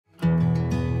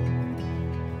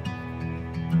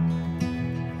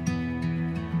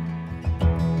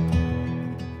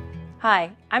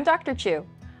Hi, I'm Dr. Chu.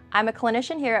 I'm a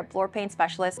clinician here at Floor Pain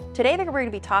Specialist. Today we're going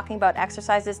to be talking about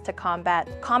exercises to combat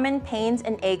common pains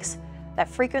and aches that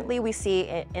frequently we see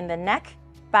in the neck,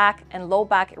 back, and low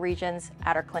back regions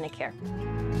at our clinic here.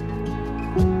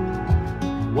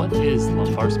 What is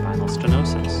lumbar spinal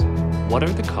stenosis? What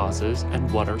are the causes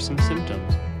and what are some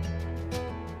symptoms?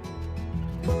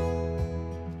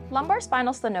 Lumbar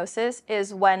spinal stenosis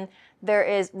is when there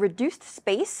is reduced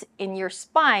space in your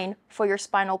spine for your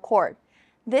spinal cord.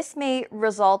 This may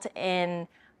result in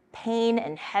pain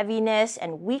and heaviness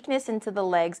and weakness into the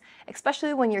legs,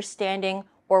 especially when you're standing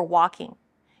or walking.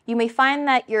 You may find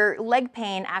that your leg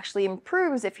pain actually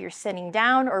improves if you're sitting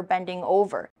down or bending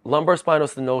over. Lumbar spinal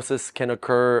stenosis can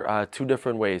occur two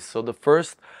different ways. So the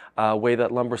first way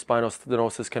that lumbar spinal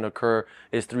stenosis can occur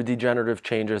is through degenerative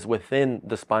changes within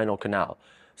the spinal canal.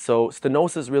 So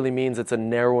stenosis really means it's a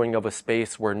narrowing of a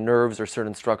space where nerves or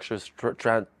certain structures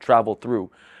travel through.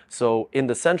 So in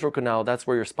the central canal, that's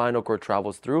where your spinal cord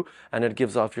travels through, and it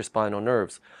gives off your spinal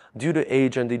nerves. Due to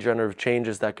age and degenerative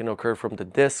changes that can occur from the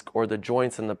disc or the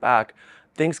joints in the back,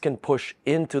 things can push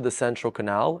into the central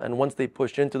canal, and once they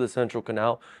push into the central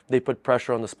canal, they put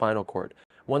pressure on the spinal cord.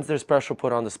 Once there's pressure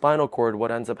put on the spinal cord,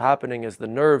 what ends up happening is the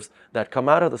nerves that come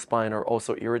out of the spine are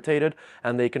also irritated,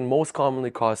 and they can most commonly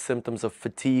cause symptoms of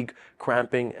fatigue,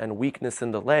 cramping, and weakness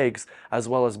in the legs, as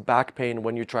well as back pain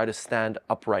when you try to stand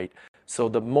upright. So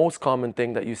the most common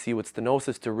thing that you see with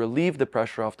stenosis to relieve the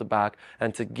pressure off the back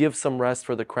and to give some rest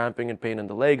for the cramping and pain in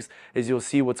the legs is you'll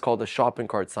see what's called a shopping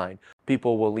cart sign.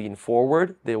 People will lean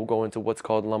forward, they will go into what's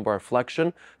called lumbar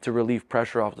flexion to relieve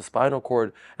pressure off the spinal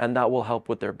cord, and that will help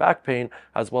with their back pain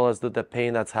as well as the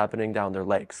pain that's happening down their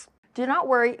legs. Do not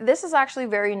worry, this is actually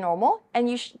very normal, and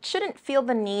you shouldn't feel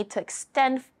the need to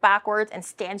extend backwards and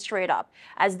stand straight up,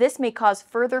 as this may cause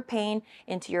further pain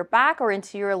into your back or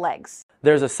into your legs.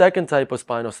 There's a second type of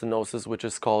spinal stenosis, which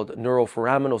is called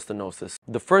neuroforaminal stenosis.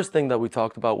 The first thing that we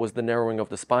talked about was the narrowing of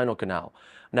the spinal canal.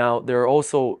 Now, there are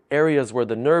also areas where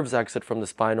the nerves exit from the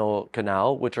spinal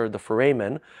canal, which are the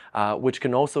foramen, which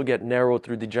can also get narrowed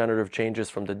through degenerative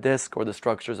changes from the disc or the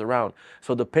structures around.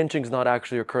 So the pinching is not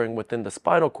actually occurring within the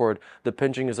spinal cord, the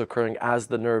pinching is occurring as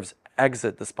the nerves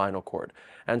exit the spinal cord.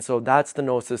 And so that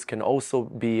stenosis can also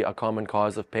be a common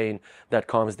cause of pain that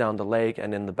comes down the leg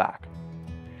and in the back.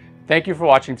 Thank you for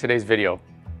watching today's video.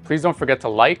 Please don't forget to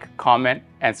like, comment,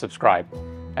 and subscribe.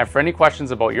 And for any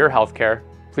questions about your healthcare,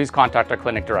 please contact our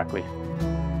clinic directly.